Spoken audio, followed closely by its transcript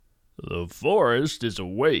The forest is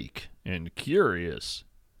awake and curious.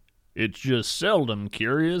 It's just seldom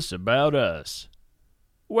curious about us.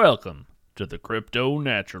 Welcome to the Crypto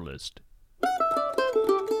Naturalist.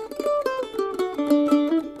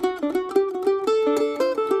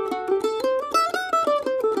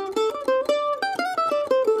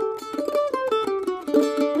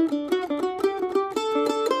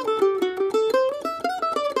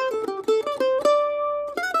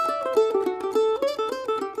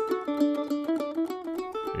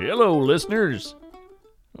 Hello, listeners.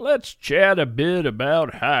 Let's chat a bit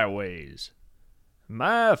about highways.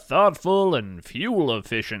 My thoughtful and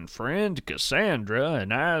fuel-efficient friend Cassandra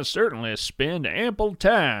and I certainly spend ample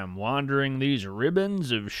time wandering these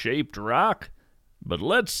ribbons of shaped rock, but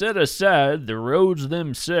let's set aside the roads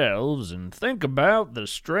themselves and think about the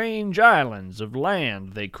strange islands of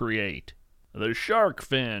land they create. The shark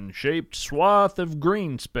fin-shaped swath of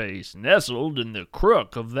green space nestled in the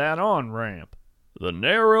crook of that on-ramp. The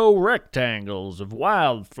narrow rectangles of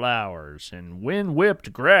wildflowers and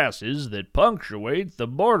wind-whipped grasses that punctuate the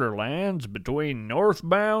borderlands between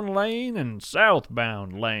northbound lane and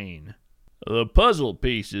southbound lane. The puzzle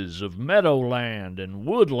pieces of meadowland and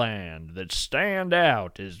woodland that stand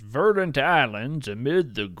out as verdant islands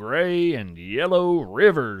amid the gray and yellow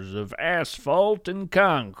rivers of asphalt and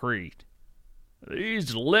concrete.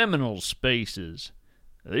 These liminal spaces,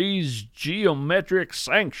 these geometric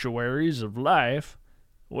sanctuaries of life,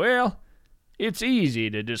 well, it's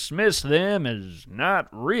easy to dismiss them as not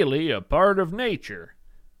really a part of nature,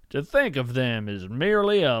 to think of them as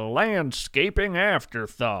merely a landscaping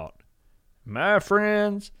afterthought. My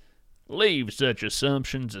friends, leave such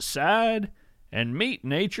assumptions aside and meet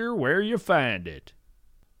nature where you find it.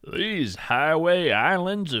 These highway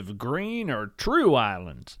islands of green are true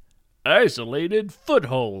islands, isolated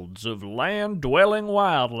footholds of land-dwelling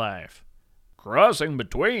wildlife. Crossing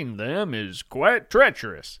between them is quite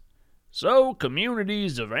treacherous, so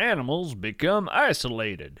communities of animals become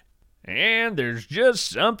isolated, and there's just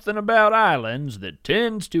something about islands that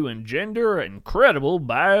tends to engender incredible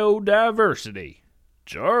biodiversity.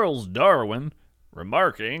 Charles Darwin,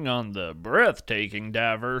 remarking on the breathtaking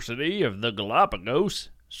diversity of the Galapagos,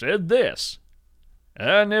 said this: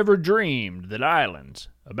 "I never dreamed that islands,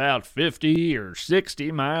 about 50 or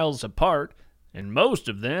 60 miles apart, and most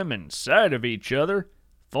of them in sight of each other,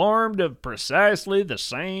 formed of precisely the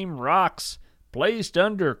same rocks, placed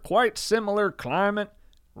under quite similar climate,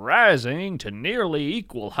 rising to nearly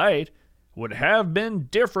equal height, would have been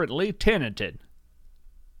differently tenanted."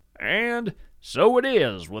 And so it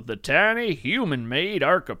is with the tiny human-made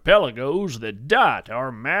archipelagos that dot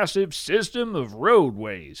our massive system of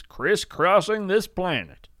roadways crisscrossing this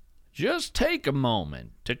planet. Just take a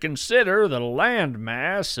moment to consider the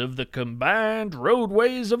landmass of the combined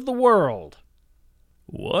roadways of the world.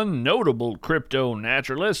 One notable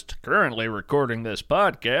crypto-naturalist currently recording this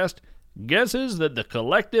podcast guesses that the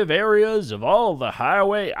collective areas of all the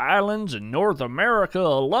highway islands in North America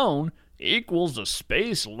alone equals a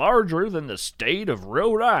space larger than the state of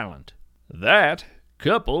Rhode Island. That,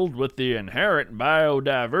 coupled with the inherent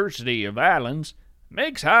biodiversity of islands,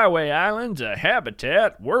 makes highway islands a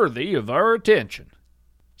habitat worthy of our attention.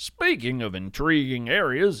 Speaking of intriguing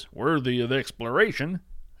areas worthy of exploration,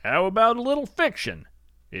 how about a little fiction?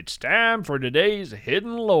 It's time for today's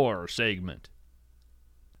Hidden Lore segment.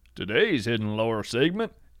 Today's Hidden Lore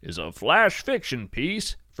segment is a flash fiction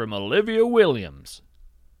piece from Olivia Williams.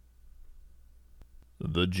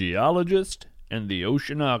 The Geologist and the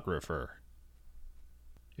Oceanographer.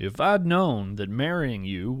 If I'd known that marrying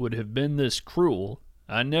you would have been this cruel,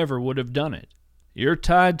 I never would have done it. You're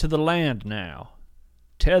tied to the land now,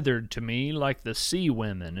 tethered to me like the sea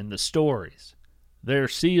women in the stories, their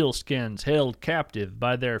sealskins held captive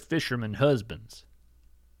by their fishermen husbands.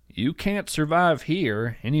 You can't survive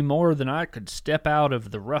here any more than I could step out of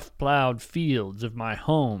the rough-plowed fields of my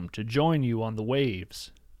home to join you on the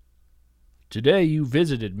waves. Today you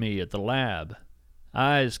visited me at the lab,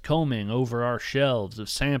 eyes combing over our shelves of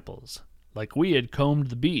samples, like we had combed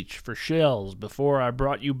the beach for shells before I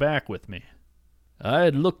brought you back with me. I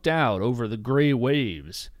had looked out over the gray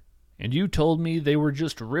waves, and you told me they were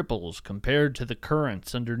just ripples compared to the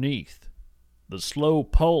currents underneath, the slow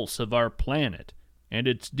pulse of our planet and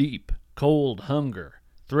its deep, cold hunger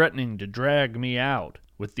threatening to drag me out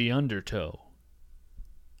with the undertow.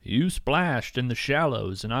 You splashed in the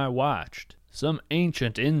shallows and I watched. Some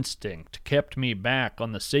ancient instinct kept me back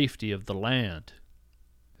on the safety of the land.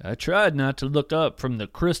 I tried not to look up from the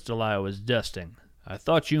crystal I was dusting. I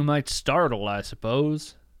thought you might startle, I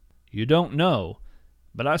suppose. You don't know,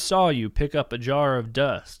 but I saw you pick up a jar of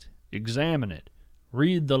dust, examine it,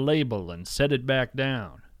 read the label, and set it back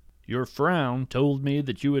down. Your frown told me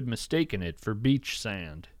that you had mistaken it for beach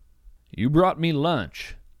sand. You brought me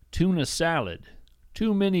lunch, tuna salad,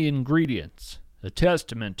 too many ingredients, a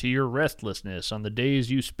testament to your restlessness on the days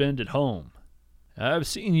you spend at home. I've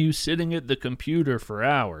seen you sitting at the computer for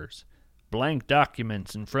hours, blank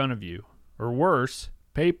documents in front of you, or worse,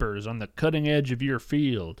 papers on the cutting edge of your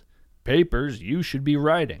field, papers you should be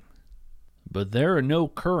writing. But there are no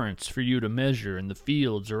currents for you to measure in the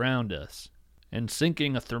fields around us, and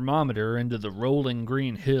sinking a thermometer into the rolling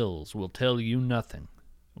green hills will tell you nothing.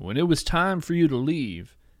 When it was time for you to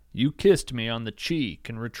leave, you kissed me on the cheek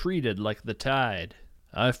and retreated like the tide.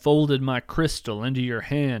 I folded my crystal into your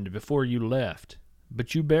hand before you left,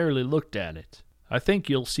 but you barely looked at it. I think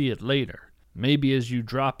you'll see it later, maybe as you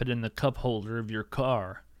drop it in the cup holder of your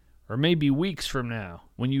car, or maybe weeks from now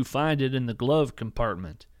when you find it in the glove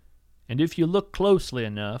compartment. And if you look closely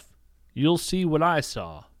enough, you'll see what I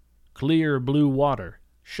saw. Clear blue water,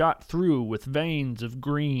 shot through with veins of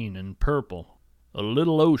green and purple. A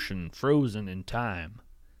little ocean frozen in time.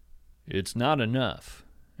 It's not enough,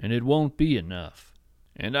 and it won't be enough.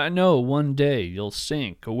 And I know one day you'll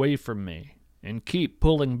sink away from me and keep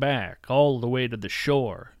pulling back all the way to the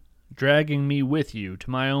shore, dragging me with you to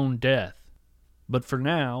my own death. But for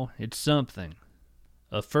now, it's something.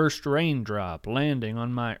 A first raindrop landing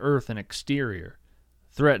on my earthen exterior,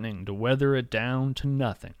 threatening to weather it down to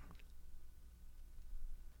nothing.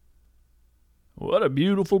 What a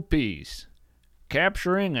beautiful piece,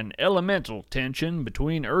 capturing an elemental tension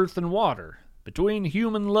between earth and water, between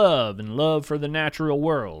human love and love for the natural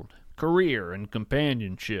world, career and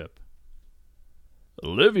companionship.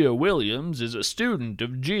 Olivia Williams is a student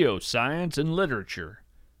of geoscience and literature.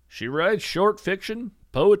 She writes short fiction,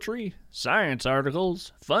 poetry, science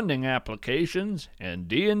articles, funding applications, and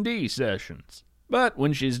D&D sessions. But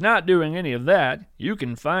when she's not doing any of that, you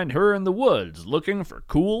can find her in the woods looking for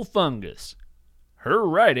cool fungus. Her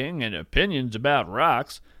writing and opinions about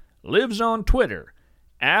rocks lives on Twitter,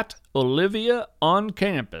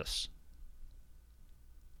 @OliviaOnCampus.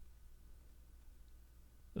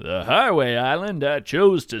 The highway island I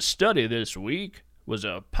chose to study this week was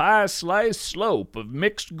a pie-sliced slope of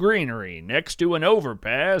mixed greenery next to an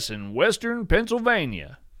overpass in western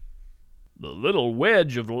Pennsylvania. The little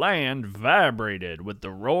wedge of land vibrated with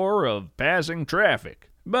the roar of passing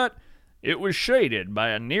traffic, but it was shaded by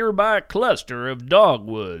a nearby cluster of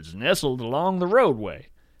dogwoods nestled along the roadway,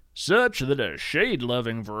 such that a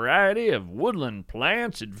shade-loving variety of woodland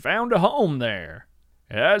plants had found a home there.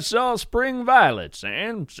 I saw spring violets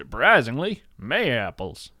and, surprisingly,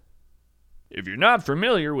 May-apples. If you're not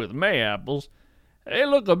familiar with May-apples, they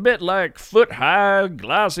look a bit like foot-high,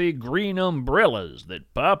 glossy green umbrellas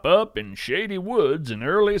that pop up in shady woods in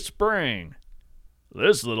early spring.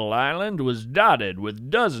 This little island was dotted with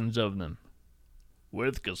dozens of them.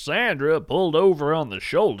 With Cassandra pulled over on the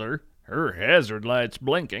shoulder, her hazard lights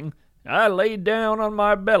blinking, I laid down on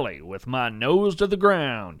my belly with my nose to the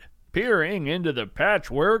ground, peering into the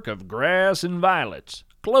patchwork of grass and violets,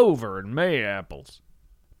 clover and May-apples.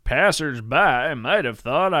 Passers-by might have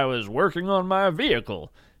thought I was working on my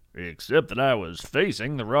vehicle, except that I was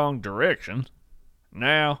facing the wrong direction.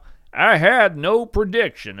 Now, I had no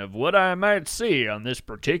prediction of what I might see on this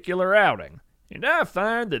particular outing, and I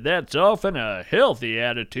find that that's often a healthy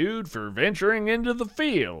attitude for venturing into the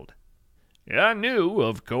field. I knew,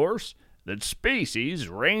 of course, that species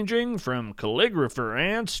ranging from calligrapher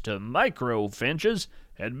ants to micro-finches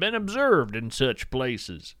had been observed in such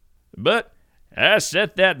places, but I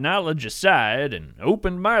set that knowledge aside and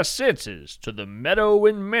opened my senses to the meadow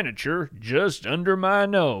in miniature just under my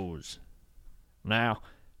nose. Now,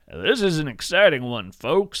 this is an exciting one,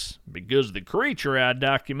 folks, because the creature I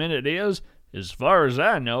documented is, as far as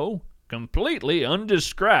I know, completely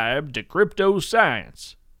undescribed to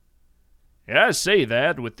cryptoscience. I say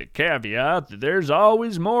that with the caveat that there's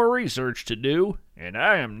always more research to do, and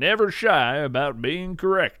I am never shy about being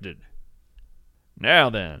corrected. Now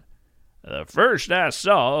then, the first I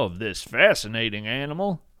saw of this fascinating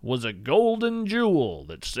animal was a golden jewel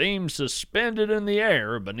that seemed suspended in the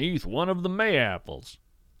air beneath one of the May-apples.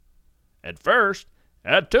 At first,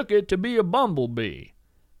 I took it to be a bumblebee,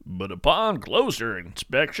 but upon closer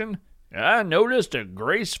inspection, I noticed a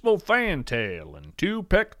graceful fantail and 2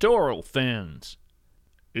 pectoral fins.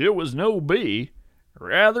 It was no bee,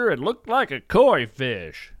 rather it looked like a koi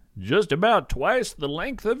fish, just about twice the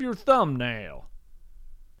length of your thumbnail.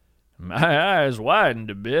 My eyes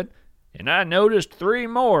widened a bit, and I noticed 3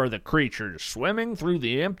 more of the creatures swimming through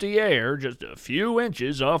the empty air just a few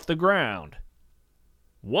inches off the ground.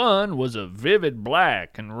 One was a vivid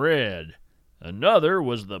black and red. Another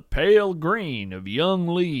was the pale green of young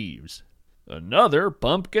leaves. another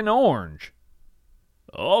pumpkin orange.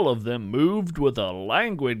 All of them moved with a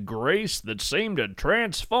languid grace that seemed to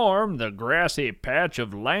transform the grassy patch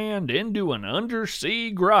of land into an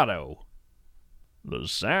undersea grotto. The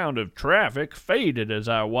sound of traffic faded as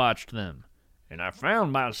I watched them, and I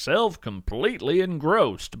found myself completely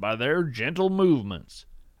engrossed by their gentle movements,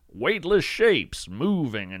 weightless shapes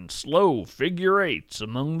moving in slow figure eights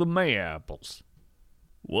among the May-apples.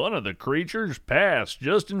 One of the creatures passed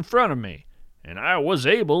just in front of me, and I was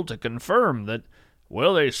able to confirm that,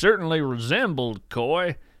 well, they certainly resembled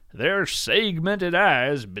koi. Their segmented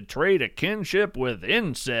eyes betrayed a kinship with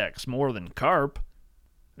insects more than carp.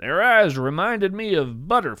 Their eyes reminded me of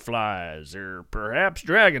butterflies, or perhaps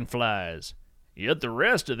dragonflies, yet the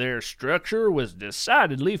rest of their structure was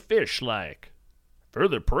decidedly fish-like. For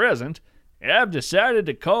the present, I've decided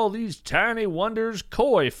to call these tiny wonders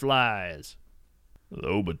koi flies.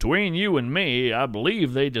 Though between you and me, I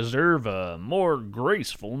believe they deserve a more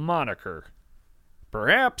graceful moniker.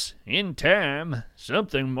 Perhaps, in time,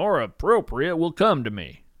 something more appropriate will come to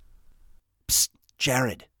me. Psst,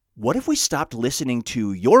 Jared, what if we stopped listening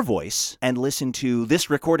to your voice and listened to this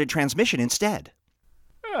recorded transmission instead?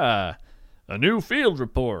 A new field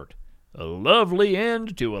report. A lovely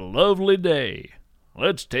end to a lovely day.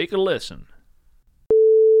 Let's take a listen.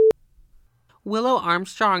 Willow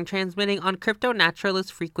Armstrong transmitting on Crypto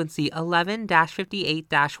Naturalist frequency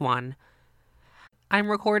 11-58-1. I'm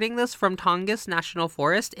recording this from Tongass National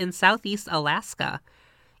Forest in southeast Alaska.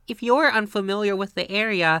 If you're unfamiliar with the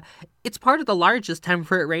area, it's part of the largest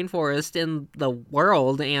temperate rainforest in the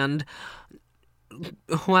world, and,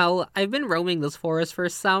 well, I've been roaming this forest for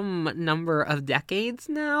some number of decades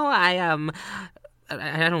now.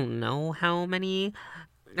 I don't know how many.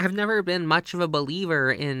 I've never been much of a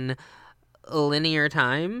believer in linear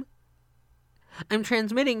time. I'm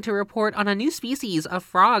transmitting to report on a new species of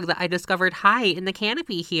frog that I discovered high in the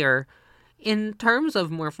canopy here. In terms of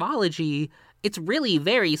morphology, it's really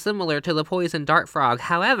very similar to the poison dart frog.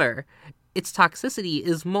 However, its toxicity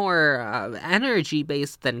is more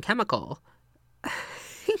energy-based than chemical.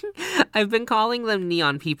 I've been calling them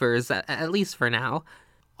neon peepers, at least for now.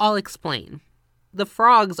 I'll explain. The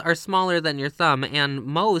frogs are smaller than your thumb, and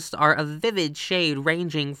most are a vivid shade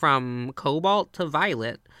ranging from cobalt to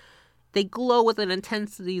violet. They glow with an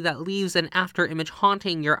intensity that leaves an afterimage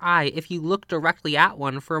haunting your eye if you look directly at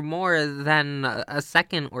one for more than a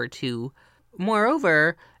second or two.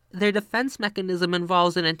 Moreover, their defense mechanism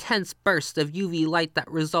involves an intense burst of UV light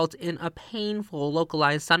that results in a painful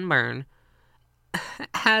localized sunburn.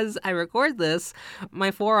 As I record this,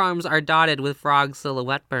 my forearms are dotted with frog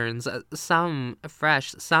silhouette burns, some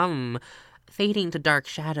fresh, some fading to dark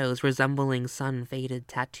shadows resembling sun-faded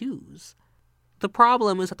tattoos. The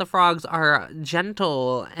problem is that the frogs are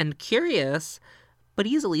gentle and curious, but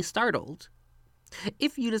easily startled.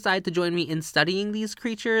 If you decide to join me in studying these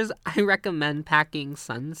creatures, I recommend packing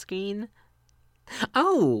sunscreen.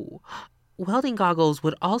 Oh, welding goggles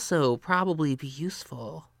would also probably be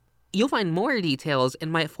useful. You'll find more details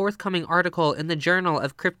in my forthcoming article in the Journal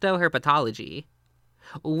of Cryptoherpetology.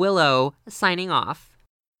 Willow, signing off.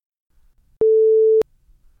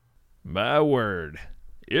 My word.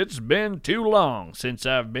 It's been too long since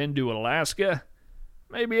I've been to Alaska.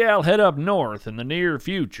 Maybe I'll head up north in the near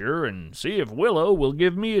future and see if Willow will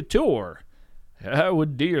give me a tour. I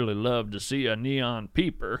would dearly love to see a neon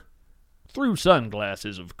peeper. Through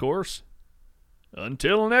sunglasses, of course.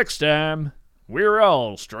 Until next time, we're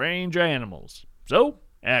all strange animals, so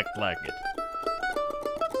act like it.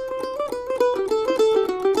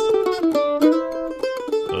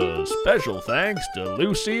 A special thanks to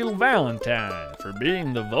Lucille Valentine for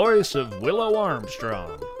being the voice of Willow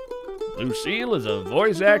Armstrong. Lucille is a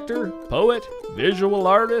voice actor, poet, visual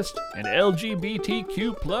artist, and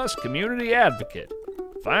LGBTQ+ community advocate.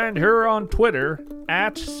 Find her on Twitter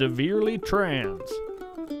 @severelytrans.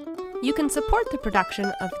 You can support the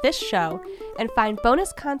production of this show and find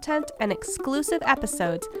bonus content and exclusive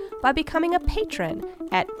episodes by becoming a patron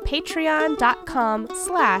at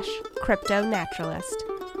patreon.com/cryptonaturalist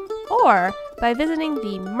or by visiting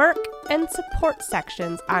the Merc and support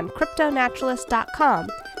sections on cryptonaturalist.com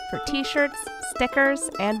for t-shirts, stickers,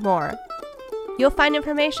 and more. You'll find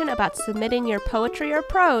information about submitting your poetry or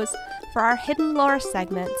prose for our hidden lore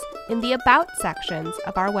segments in the About sections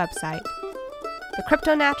of our website. The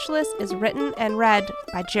Crypto Naturalist is written and read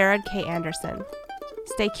by Jared K. Anderson.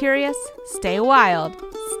 Stay curious, stay wild,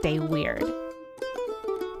 stay weird.